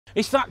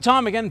It's that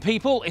time again,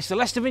 people. It's the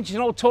Leicester Vintage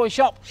and Old Toy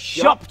Shop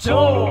Shop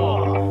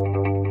Tour.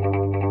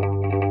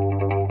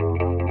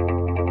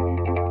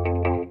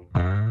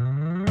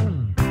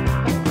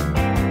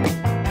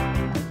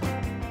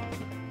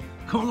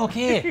 Come on, look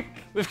here.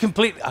 We've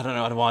completely, I don't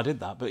know why I did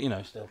that, but you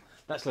know, still,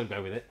 let's go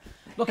with it.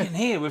 Look in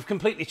here, we've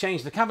completely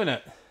changed the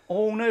cabinet.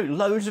 All new,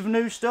 loads of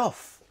new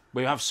stuff.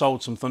 We have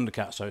sold some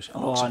Thundercats, so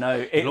I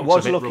know. It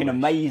was looking rubbish.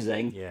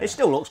 Amazing. Yeah. It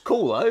still looks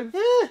cool though.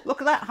 Yeah.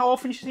 Look at that. How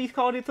often do you see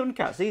carded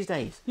Thundercats these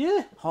days?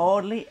 Yeah.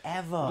 Hardly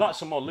ever. I'd like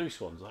some more loose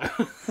ones though.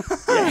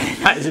 Yeah,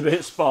 that is a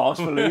bit sparse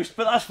for loose,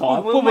 but that's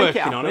fine. We'll make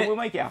it happen. We'll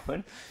make it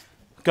happen.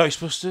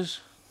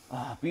 Ghostbusters.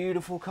 Ah,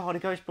 beautiful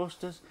carded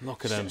Ghostbusters.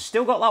 Look at them.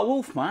 Still got that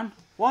wolf, man.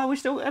 Why are we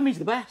still? Emmy's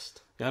the best.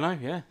 Yeah, I know.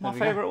 Yeah. My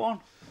favourite one.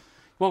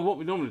 Well, what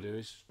we normally do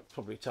is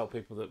probably tell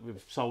people that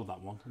we've sold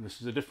that one and this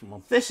is a different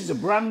one. This is a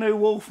brand new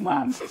wolf,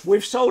 man.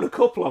 We've sold a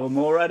couple of them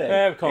already.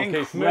 Yeah, we can't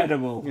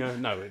incredible. You know,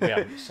 no, we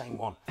haven't. Same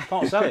one.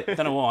 Can't sell it. Don't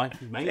know why.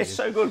 It's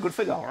so good. Good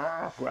figure.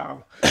 But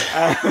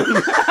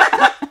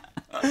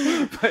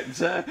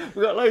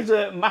we've got loads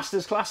of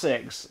Masters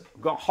Classics.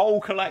 We've got a whole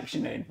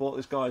collection in. Bought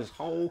this guy's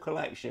whole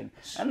collection.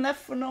 And they're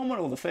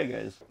phenomenal, the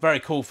figures. Very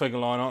cool figure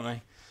line, aren't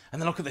they?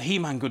 And then look at the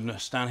He-Man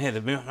goodness down here.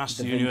 The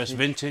Masters Universe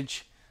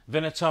Vintage.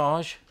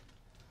 Vintage.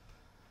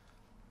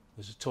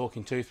 There's a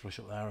talking toothbrush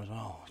up there as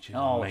well, which is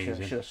amazing.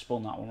 We should have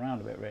spun that one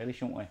round a bit, really,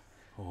 shouldn't we?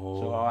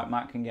 Oh. So, all right,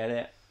 Matt can get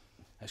it.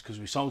 That's because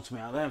we sold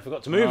something out there and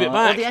forgot to move it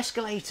back. Oh, the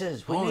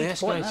escalators. We need the to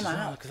escalators. point them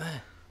out. Look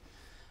there.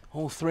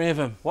 All three of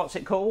them. What's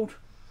it called?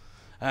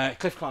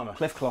 Cliff Climber.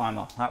 Cliff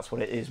Climber. That's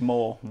what it is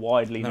more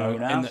widely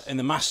known as. In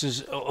the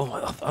Masters,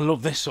 I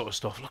love this sort of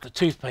stuff. Look at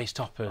toothpaste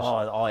toppers. Oh,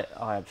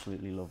 I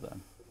absolutely love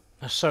them.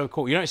 They're so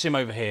cool. You don't see them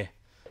over here.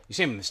 You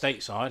see them in the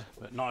stateside,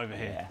 but not over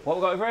here. Yeah. What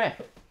have we got over here?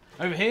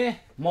 Over here?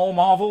 More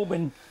Marvel,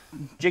 been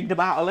jigged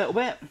about a little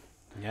bit.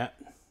 Yeah.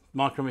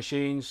 Micro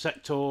Machines,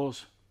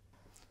 Sectors.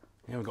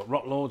 Yeah, we've got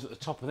Rock Lords at the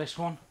top of this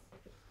one.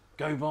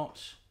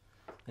 GoBots.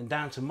 And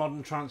down to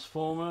modern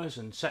Transformers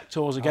and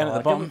Sectors again at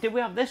the bottom. Did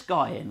we have this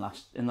guy in the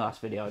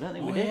last video? I don't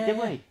think we did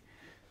we?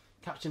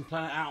 Captain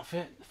Planet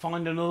outfit.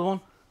 Find another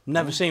one.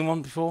 Never seen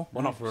one before.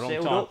 Well, not for a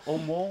long time. Up,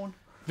 unworn.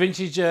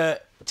 Vintage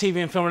TV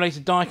and film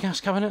related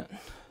die-cast cabinet.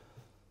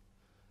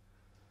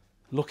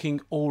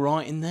 Looking all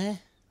right in there.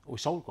 We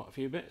sold quite a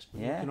few bits.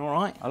 Yeah. Looking all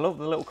right. I love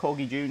the little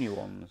Corgi Junior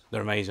ones.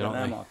 They're amazing, aren't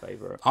they? They're my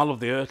favourite. I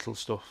love the Ertl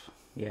stuff.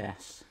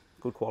 Yes.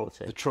 Good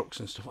quality. The trucks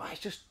and stuff.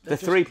 It's just the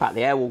 3-pack,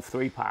 the Airwolf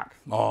 3-pack.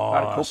 Oh,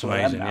 that's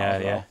amazing.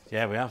 Yeah,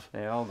 we have.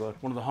 They're all good.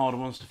 One of the harder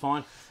ones to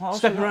find.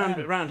 Stepping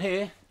around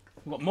here,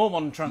 we've got more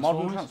modern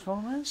Transformers. Modern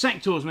Transformers.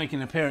 Sectors making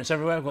an appearance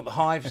everywhere. We've got the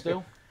Hive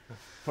still.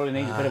 Probably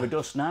needs a bit of a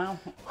dust now.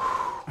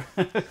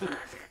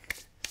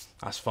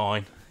 That's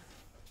fine.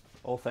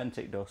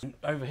 Authentic dust.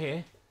 Over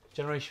here,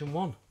 Generation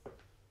 1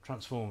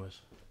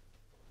 Transformers.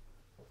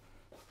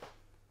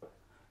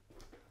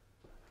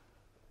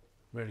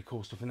 Really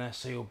cool stuff in there.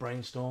 Seal,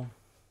 Brainstorm.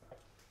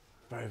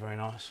 Very, very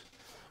nice.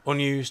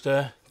 Unused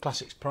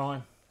Classics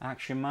Prime.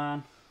 Action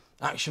Man.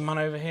 Action Man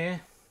over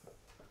here.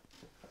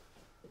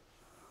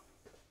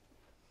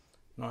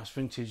 Nice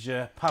vintage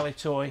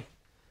Palitoy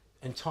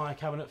entire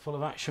cabinet full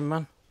of Action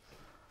Man.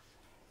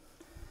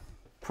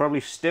 Probably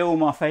still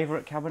my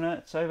favourite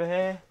cabinets over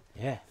here.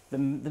 Yeah. The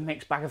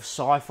mixed bag of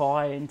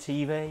sci-fi and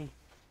TV.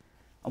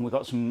 And we've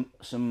got some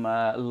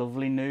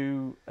lovely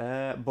new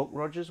Buck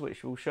Rogers,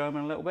 which we'll show them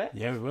in a little bit.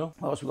 Yeah, we will.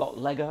 What else? We've got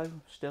Lego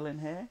still in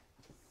here.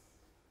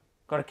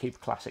 Got to keep a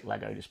classic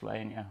Lego display,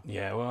 ain't you?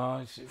 Yeah,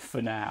 well,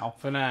 for now.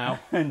 For now.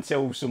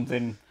 Until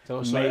something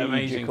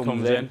amazing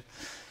comes in.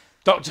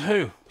 Doctor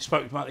Who. We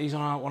spoke about these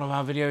on one of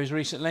our videos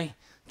recently.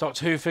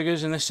 Doctor Who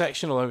figures in this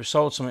section, although we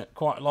sold something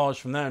quite large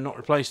from there and not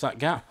replaced that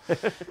gap.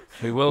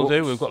 We will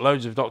do. We've got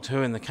loads of Doctor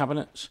Who in the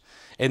cabinets,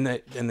 in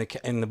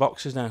the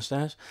boxes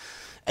downstairs.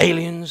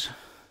 Aliens,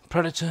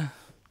 Predator,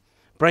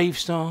 Brave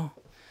Star,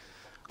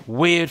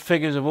 weird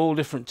figures of all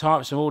different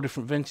types, of all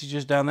different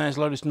vintages down there. There's a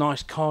load of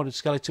nice carded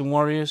skeleton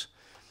warriors.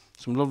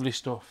 Some lovely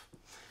stuff.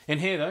 In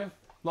here though,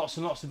 lots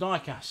and lots of die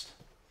cast.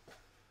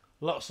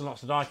 Lots and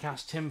lots of die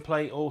cast, tin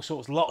plate, all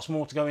sorts, lots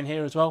more to go in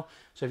here as well.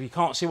 So if you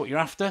can't see what you're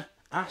after,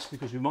 ask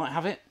because we might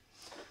have it.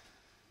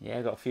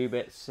 Yeah, got a few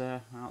bits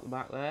out the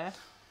back there.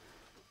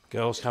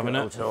 Girls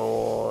cabinet.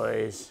 Girl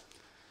toys.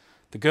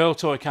 The girl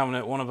toy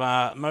cabinet, one of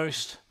our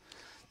most...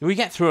 We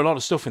get through a lot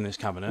of stuff in this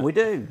cabinet. We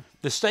do.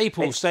 The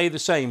staples stay the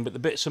same, but the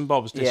bits and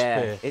bobs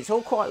disappear. Yeah, it's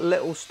all quite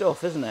little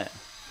stuff, isn't it?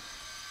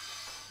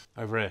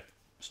 Over here,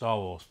 Star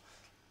Wars.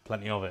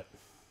 Plenty of it.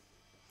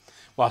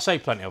 Well, I say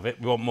plenty of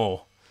it, we want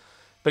more.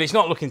 But it's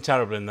not looking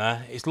terrible in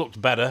there. It's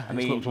looked better,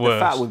 it's looked worse.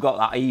 The fact we've got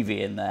that Eevee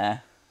in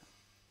there,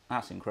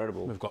 that's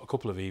incredible. We've got a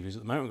couple of Eevees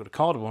at the moment. We've got a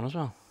carded one as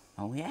well.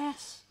 Oh,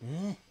 yes.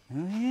 Yeah.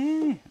 Oh,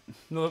 yeah.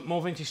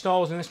 More vintage Star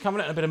Wars in this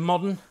cabinet, and a bit of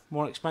modern,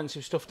 more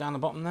expensive stuff down the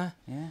bottom there.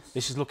 Yes.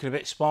 This is looking a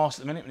bit sparse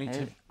at the minute. We need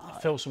to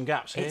fill some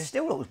gaps here. It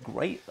still looks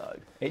great, though.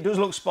 It does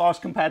look sparse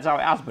compared to how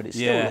it has, but it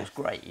still looks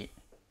great.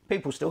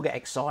 People still get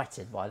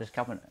excited by this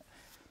cabinet.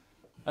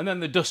 And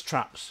then the dust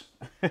traps.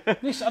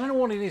 This, I don't know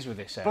what it is with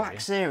this area. Black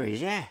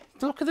Series, yeah.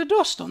 Look at the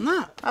dust on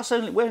that.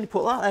 We only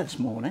put that there this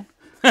morning.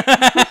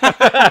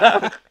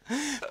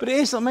 But it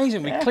is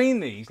amazing. We clean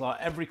these like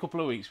every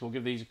couple of weeks. We'll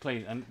give these a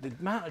clean, and the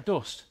amount of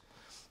dust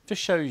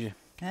just shows you.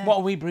 Yeah. What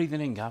are we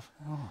breathing in, Gav?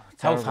 Oh,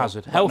 health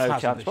hazard. Health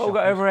hazard. What have we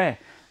got over here?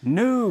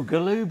 New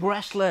Galoob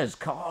wrestlers,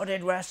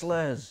 carded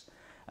wrestlers,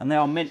 and they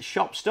are mint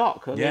shop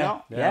stock. Are they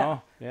not? They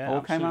are. Yeah,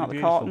 all came out of the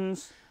beautiful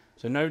cartons.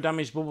 So no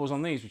damaged bubbles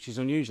on these, which is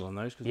unusual on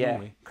those.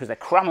 Because they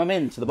cram them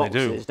into the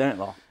boxes, don't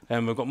they?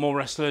 And we've got more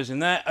wrestlers in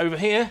there. Over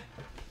here,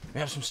 we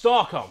have some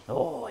Starcom.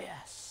 Oh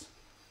yes.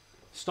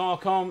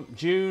 Starcom,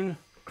 June,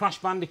 Crash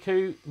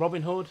Bandicoot,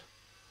 Robin Hood.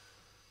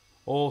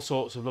 All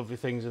sorts of lovely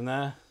things in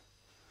there.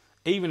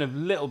 Even a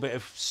little bit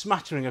of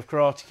smattering of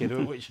Karate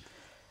Kid, which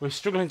we're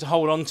struggling to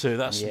hold on to.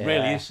 That's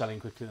really is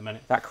selling quickly at the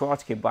minute. That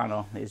Karate Kid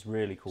banner is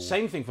really cool.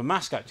 Same thing for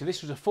Mask, actually.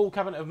 This was a full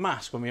cabinet of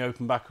Mask when we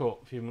opened back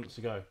up a few months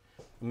ago.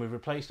 And we've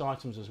replaced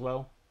items as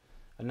well.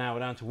 And now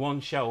we're down to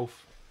one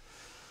shelf.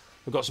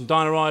 We've got some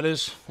Dino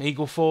Riders,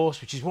 Eagle Force,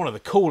 which is one of the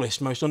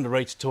coolest, most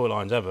underrated toy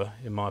lines ever,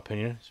 in my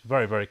opinion. It's a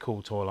very, very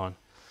cool toy line.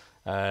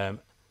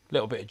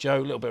 Little bit of Joe,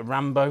 a little bit of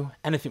Rambo.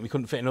 Anything we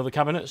couldn't fit in other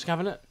cabinets.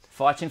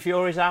 Fighting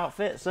Furies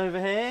outfits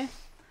over here.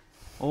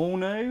 All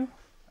new.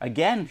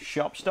 Again,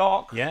 shop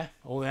stock. Yeah,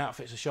 all the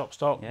outfits are shop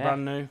stock,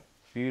 brand new.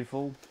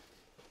 Beautiful.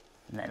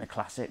 And then the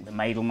classic, the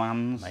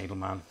Maidlemans.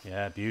 Maidleman,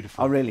 yeah,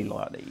 beautiful. I really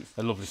like these.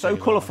 They're lovely. So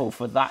colourful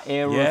for that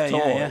era of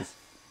toys. Yeah.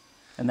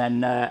 And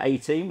then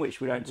 18,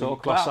 which we don't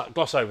talk about.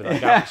 Gloss over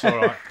that, Gav, it's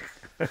all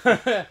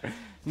right.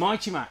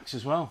 Mighty Max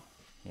as well.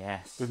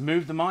 Yes. We've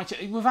moved the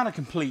Mighty. We've had a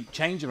complete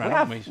change around,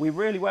 haven't we? We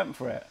really went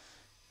for it.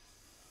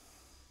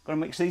 Got to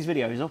mix these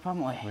videos up,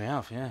 haven't we? We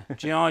have, yeah.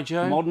 G.I.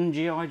 Joe. Modern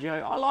G.I. Joe.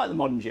 I like the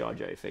modern G.I.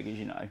 Joe figures,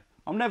 you know.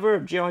 I'm never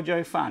a G.I.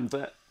 Joe fan,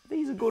 but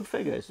these are good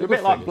figures. They're a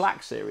bit like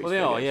Black Series. Well, they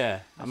are,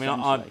 yeah. I mean,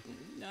 I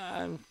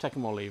take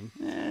them or leave them.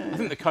 Yeah. I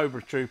think the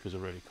Cobra Troopers are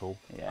really cool.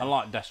 Yeah. I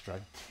like Destro.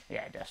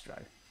 Yeah,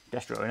 Destro.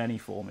 Destro in any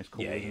form is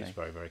cool. Yeah, he is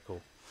very, very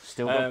cool.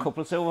 Still got a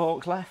couple of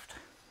Silverhawks left.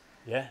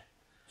 Yeah.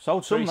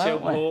 Sold some, 3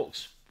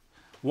 Silverhawks.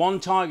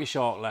 One Tiger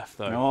Shark left,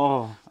 though.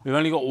 Oh. We've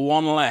only got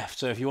one left,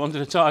 so if you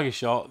wanted a Tiger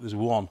Shark, there's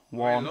one.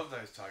 I love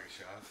those Tiger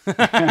Sharks.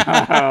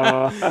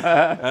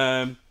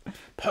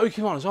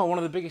 Pokemon as well. One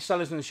of the biggest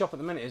sellers in the shop at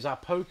the minute is our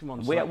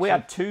Pokemon selection. We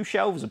had 2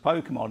 shelves of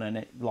Pokemon and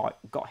it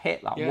got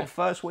hit that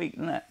first week,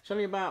 didn't it? It's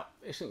only about,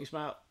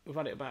 we've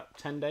had it about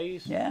 10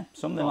 days. Yeah,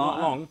 something like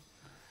that. Not long.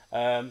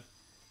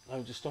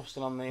 Loads of stuff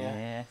still on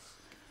the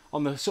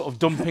on the sort of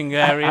dumping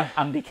area.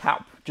 Andy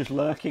Cap just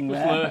lurking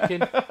there.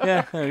 Lurking.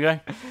 Yeah, there we go.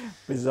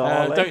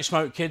 Bizarre. Don't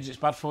smoke, kids. It's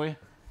bad for you.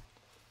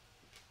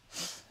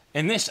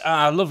 In this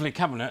lovely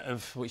cabinet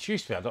which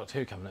used to be our Doctor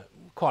Who cabinet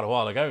quite a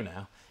while ago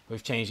now,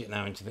 we've changed it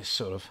now into this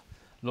sort of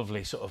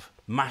lovely sort of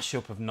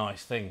mashup of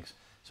nice things.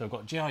 So we've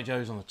got G.I.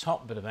 Joes on the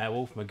top, a bit of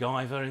Airwolf,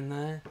 MacGyver in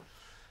there,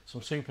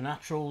 some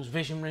Supernaturals,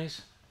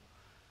 Visionaries,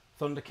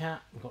 Thundercat.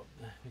 We've got,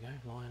 there we go,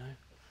 Lion-O,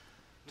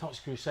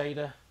 Toxic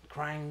Crusader,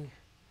 Krang.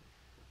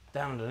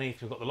 Down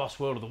underneath we've got the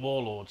Lost World of the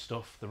Warlord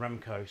stuff, the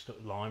Remco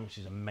line, which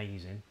is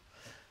amazing.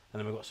 And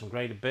then we've got some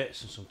graded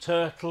bits and some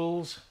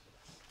turtles.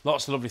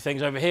 Lots of lovely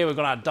things. Over here we've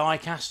got our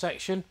die-cast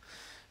section.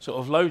 Sort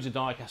of loads of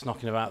die-cast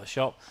knocking about the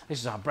shop. This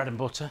is our bread and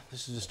butter.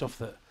 This is the stuff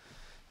that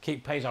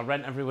pays our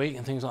rent every week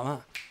and things like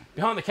that.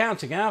 Behind the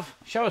counter, Gav,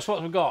 show us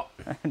what we've got.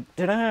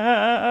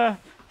 Ta-da!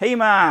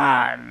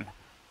 He-Man!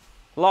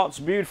 Lots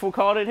of beautiful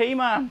carded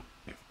He-Man.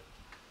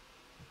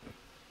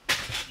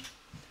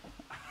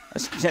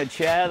 There's a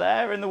chair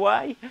there in the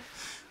way.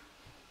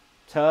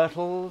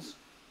 Turtles.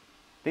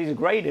 These are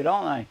graded,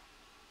 aren't they?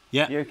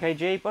 Yeah.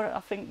 UKG, but I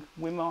think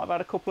we might have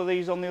had a couple of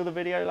these on the other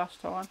video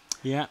last time.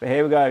 Yeah. But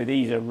here we go.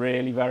 These are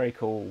really very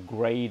cool.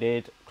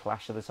 Graded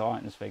Clash of the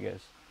Titans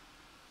figures.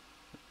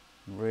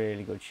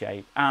 Really good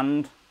shape.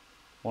 And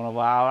one of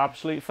our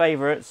absolute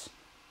favourites,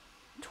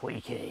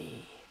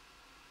 Tweaky.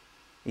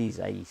 He's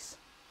ace.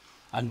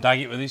 And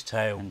Daggett with his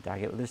tail. And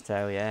Daggett with his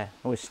tail, yeah.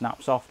 Always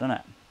snaps off, doesn't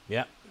it?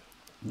 Yeah.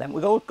 Then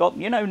we've all got,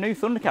 you know, new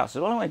Thundercats as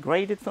well, haven't we?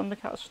 Graded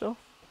Thundercat stuff.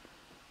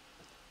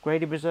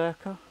 Graded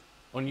Berserker.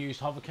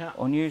 Unused Hovercat.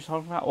 Unused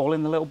Hovercat, all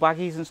in the little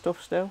baggies and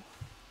stuff still.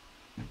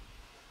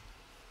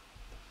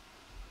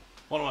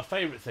 One of my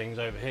favourite things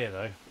over here,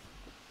 though,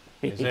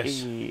 is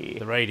this,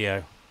 the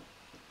radio.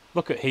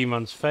 Look at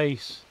He-Man's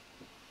face.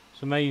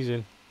 It's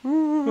amazing.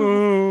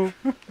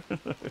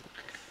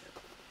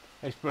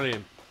 It's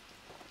brilliant.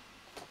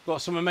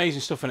 Got some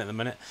amazing stuff in it at the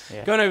minute.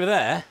 Yeah. Going over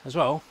there as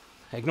well,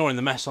 ignoring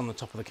the mess on the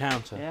top of the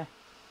counter. Yeah.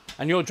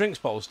 And your drinks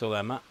bottle's still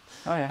there, Matt.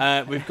 Oh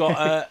yeah. We've got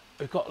a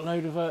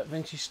load of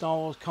vintage Star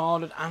Wars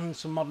carded and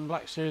some modern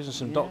Black Series and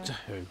some Doctor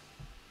Who.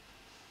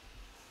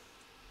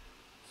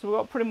 So we've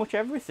got pretty much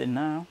everything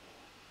now.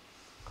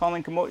 Can't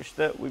think of much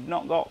that we've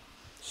not got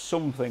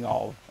something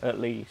of, at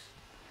least.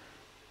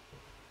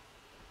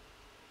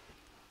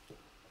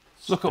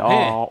 Look up here.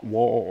 Star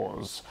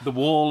Wars. The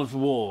Wall of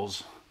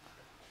Wars.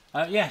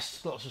 Yes,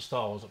 lots of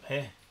Star Wars up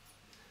here.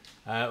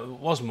 It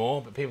was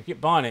more, but people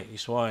keep buying it, you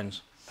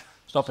swines.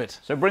 Stop it.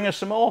 So bring us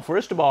some more for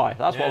us to buy.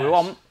 That's what we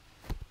want.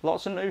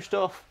 Lots of new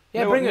stuff.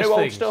 Yeah, new, bring us new old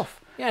things.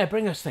 stuff. Yeah,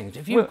 bring us things.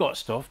 If you've got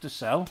stuff to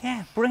sell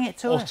Yeah, bring it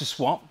to or us. to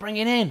swap, bring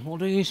it in. We'll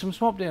do you some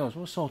swap deals.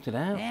 We'll sort it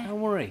out. Yeah.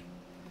 Don't worry.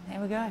 There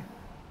we go.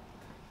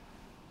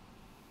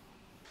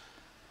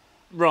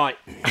 Right.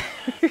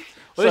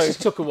 Well, this has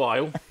took a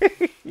while.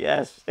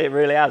 Yes, it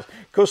really has.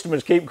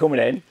 Customers keep coming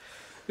in.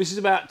 This is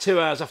about 2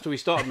 hours after we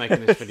started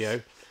making this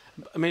video.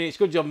 I mean, it's a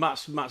good job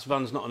Matt's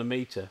van's not on a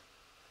meter.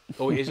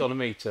 Oh, it is on a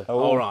meter. Oh.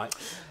 All right.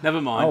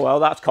 Never mind. Oh, well,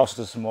 that's cost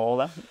us some more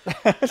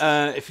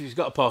then. If you've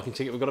got a parking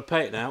ticket, we've got to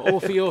pay it now, all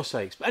for your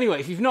sakes. But anyway,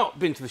 if you've not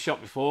been to the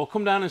shop before,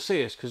 come down and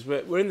see us, because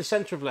we're in the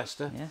centre of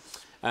Leicester.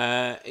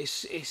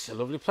 Yes. It's a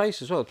lovely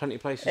place as well. Plenty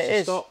of places It to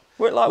is. stop.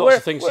 We're Lots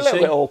of things we're to a little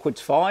see. bit awkward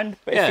to find,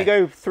 but Yeah. if you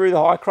go through the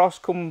High Cross,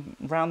 come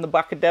round the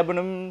back of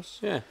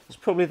Debenhams, Yeah. it's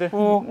probably the...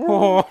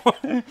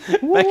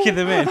 Becking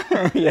them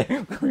in. yeah.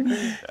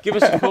 Give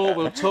us a call,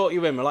 we'll talk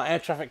you in. We're like air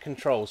traffic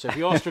control. So if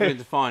you are struggling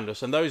to find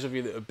us, and those of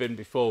you that have been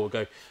before will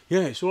go, yeah,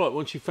 it's all right.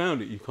 Once you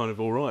found it, you're kind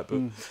of all right.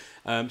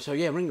 But so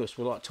yeah, ring us.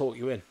 We'll like talk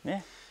you in.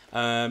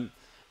 Yeah.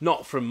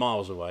 Not from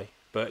miles away,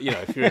 but you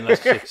know, if you're in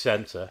Leicester City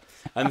Centre,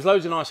 and there's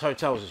loads of nice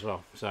hotels as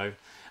well. So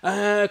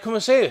come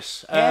and see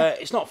us. Yeah.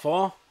 It's not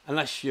far.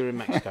 Unless you're in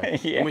Mexico,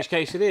 Yeah. in which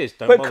case it is.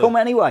 Don't But bother. come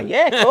anyway.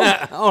 Yeah,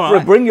 come. All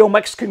right. Bring your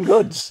Mexican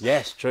goods.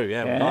 Yes, true.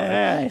 Yeah. Yeah, we like that.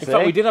 yeah, In see?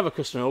 fact, we did have a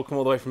customer who come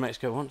all the way from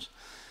Mexico once.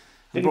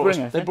 Did he bring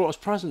us? They brought us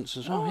presents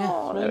as well.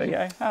 Oh, yeah, there we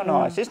go. How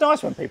nice. It's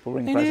nice when people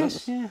bring It presents.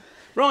 is, yeah.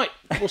 Right,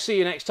 we'll see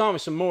you next time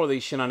with some more of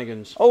these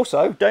shenanigans.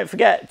 Also, don't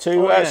forget to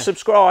Oh, yeah.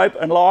 subscribe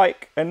and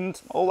like and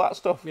all that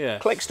stuff. Yeah.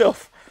 Click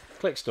stuff.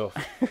 Click stuff.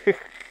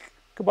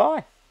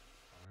 Goodbye.